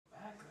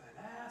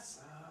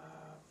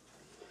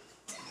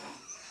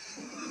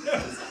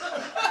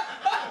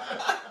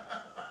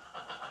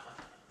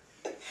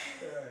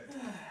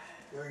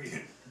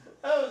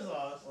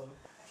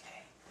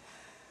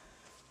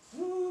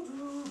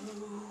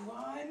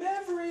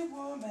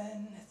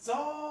It's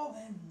all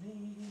in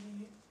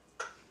me.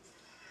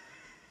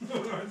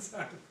 One more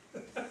time.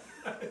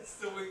 It's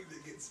the wing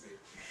that gets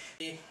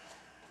me.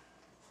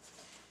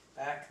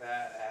 Back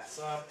that ass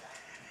up.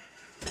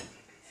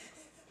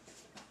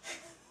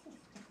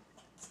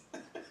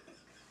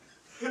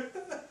 Alright.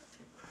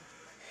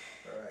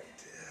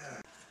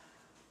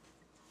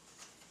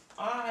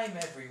 I'm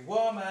every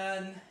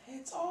woman.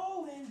 It's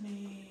all in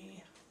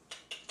me.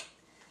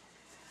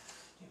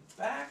 You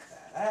back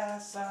that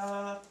ass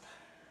up.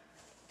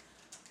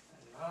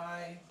 In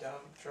my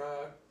dump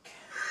truck.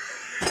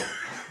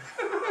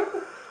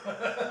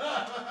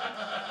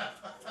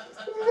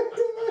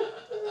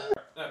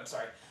 I'm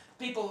sorry.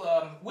 People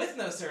with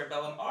no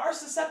cerebellum are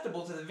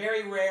susceptible to the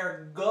very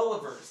rare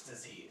Gulliver's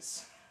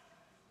disease.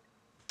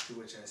 To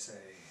which I say...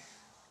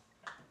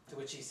 To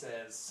which he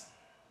says...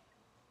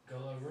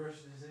 Gulliver's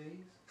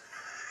disease?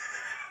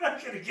 I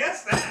could have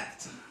guessed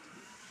that!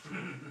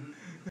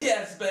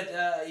 Yes, but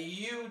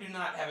you do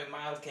not have a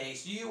mild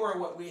case. You are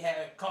what we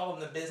call in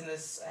the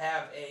business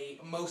have a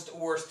most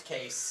worst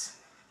case.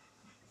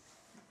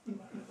 What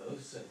are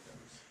those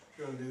symptoms?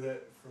 You want to do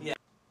that for me? Yeah.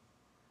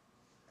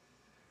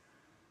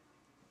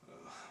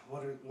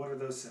 What are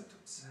those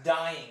symptoms?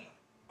 Dying.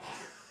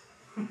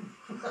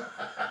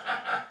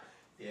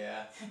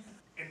 Yeah.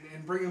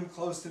 And bring them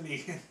close to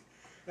me.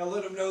 Now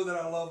let them know that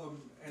I love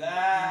them. And,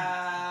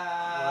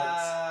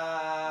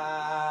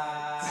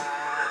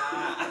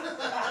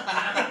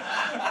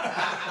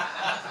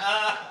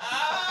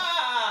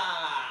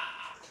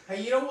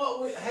 Hey, you know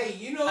what? Hey,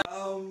 you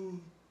know.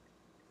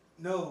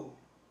 No.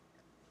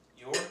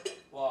 Your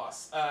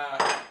loss.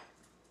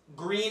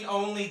 Green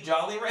only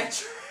Jolly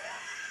Rancher.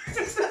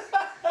 They're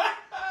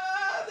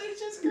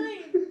just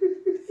green.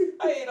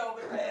 I ate all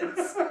the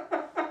reds.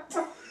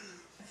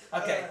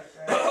 Okay.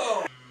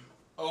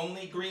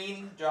 Only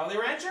green Jolly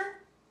Rancher?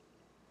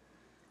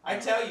 I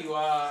tell you,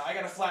 I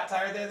got a flat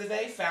tire the other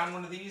day, found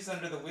one of these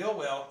under the wheel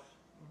well,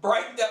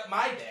 brightened up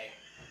my day.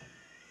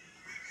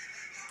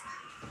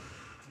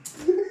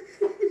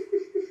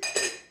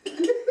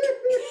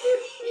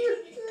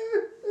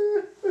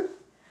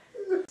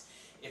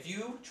 If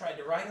you tried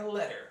to write a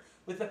letter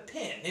with a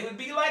pen, it would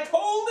be like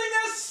holding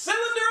a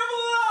cylinder of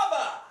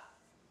lava.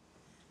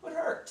 It would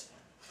hurt.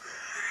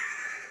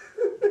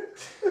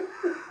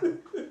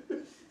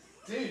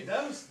 Dude,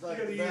 that was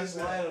like the best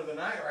line of the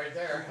night right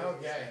there.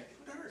 Okay.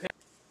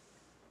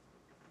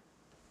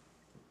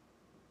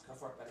 Go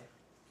for it, buddy.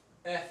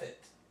 F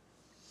it.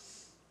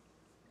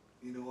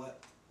 You know what?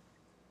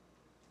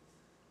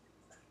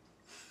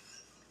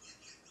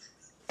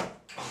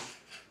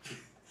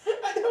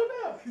 I don't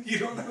know. You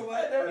don't know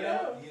what? I don't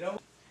know. You know.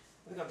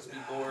 I think I'll just be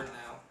bored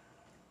now.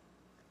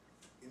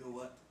 You know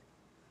what?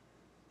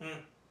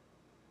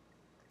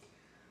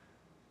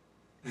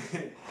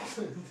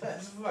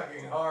 That's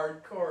fucking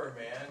hardcore,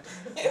 man.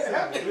 Yeah,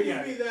 How can you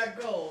be that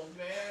cold,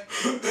 man?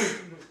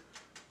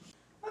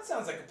 That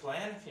sounds like a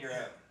plan if you're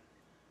a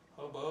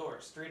hobo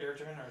or street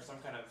urchin or some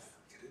kind of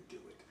Gonna do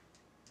it.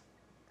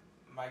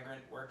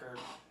 migrant worker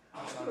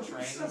on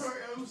trains.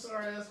 I'm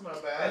sorry, that's my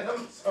bad.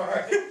 I'm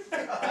sorry.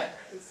 God.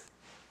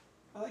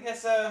 Well, I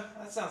guess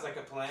that sounds like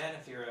a plan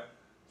if you're a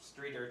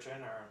street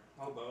urchin or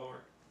a hobo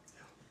or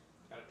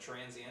got a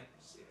transient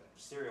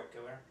serial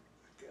killer.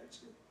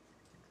 Gotcha.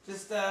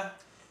 Just,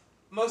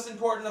 most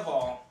important of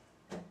all,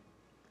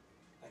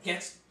 I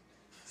can't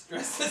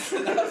stress this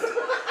enough.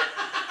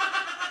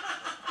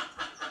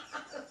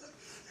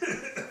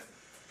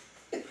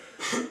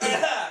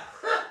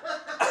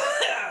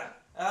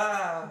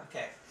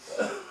 Okay.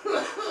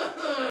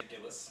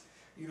 Ridiculous.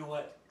 You know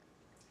what?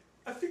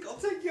 I think I'll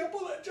take you up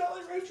on that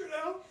Jolly Rancher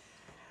now.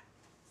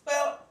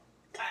 Well,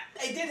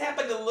 I did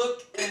happen to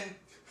look and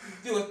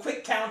do a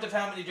quick count of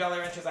how many Jolly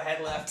Ranchers I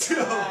had left.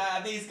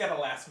 These gotta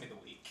last me the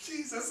week.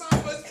 Jesus, I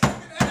was gonna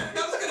get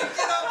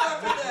up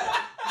after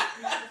that.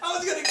 I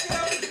was gonna get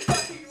up and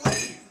fucking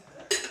leave.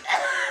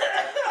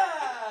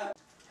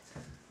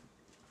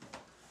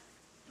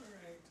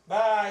 Alright.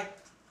 Bye.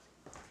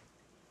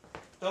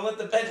 Don't let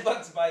the bed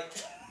bugs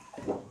bite.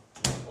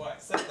 Why?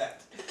 Said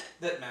that.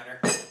 Didn't matter.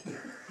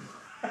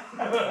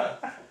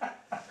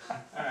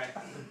 Alright.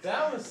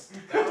 That was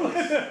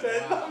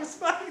Bed wow. bugs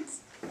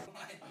bites.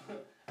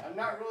 I'm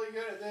not really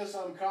good at this.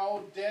 I'm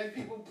called Dead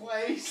People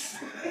Place.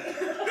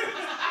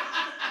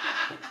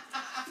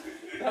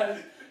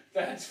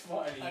 That's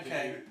funny,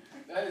 Okay. dude.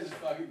 That is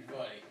fucking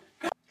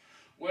funny.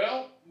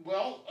 Well,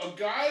 a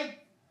guy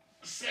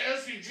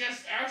says he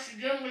just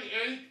accidentally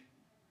ate.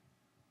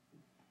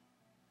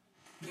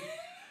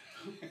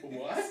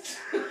 What?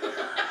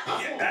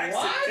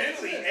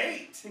 Accidentally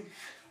ate.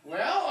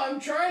 Well, I'm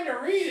trying to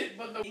read it,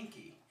 but the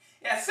Inky.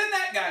 Yeah, send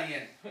that guy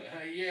in.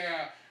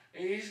 yeah,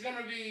 he's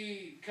gonna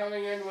be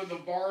coming in with a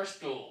bar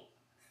stool.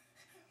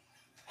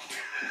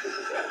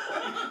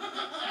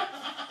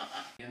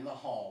 In the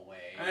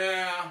hallway.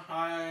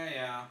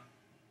 Yeah.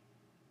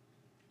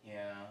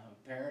 Yeah,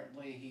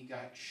 apparently he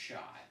got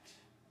shot.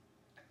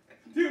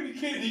 Dude,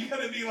 you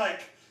gotta be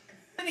like...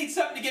 I need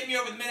something to get me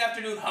over the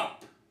mid-afternoon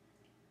hump.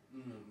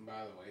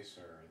 By the way,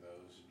 sir,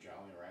 those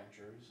Jolly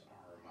Ranchers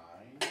are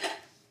mine.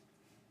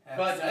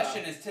 But,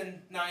 session is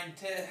 10, 9,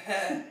 10,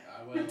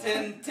 I will,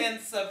 10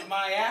 tenths of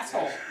my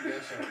asshole.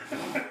 Yes, sir.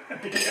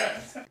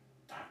 Yes.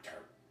 Doctor.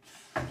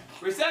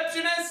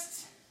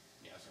 Receptionist!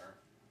 Yes, sir.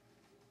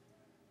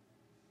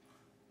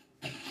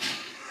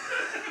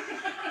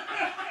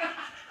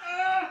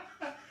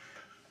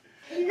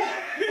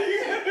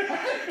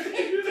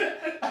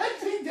 I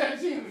think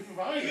that's even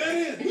funny.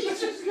 He's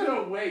just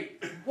gonna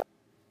wait.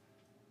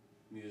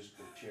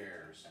 Musical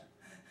chairs.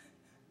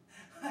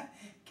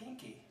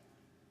 Kinky.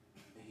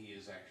 He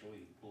is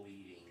actually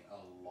bleeding a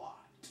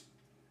lot.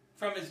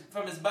 From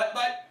his butt?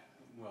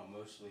 Well,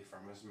 mostly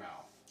from his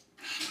mouth.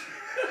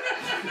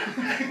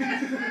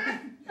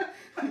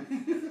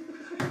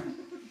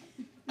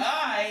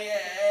 I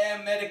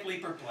am medically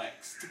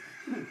perplexed.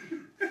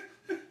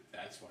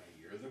 That's why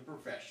you're the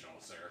professional,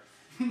 sir.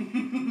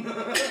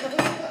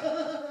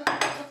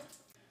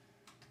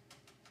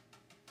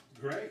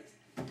 Great.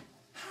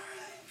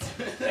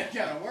 That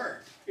kind of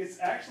worked. It's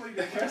actually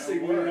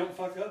depressing when you don't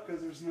fuck up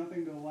because there's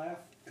nothing to laugh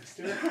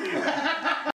hysterically.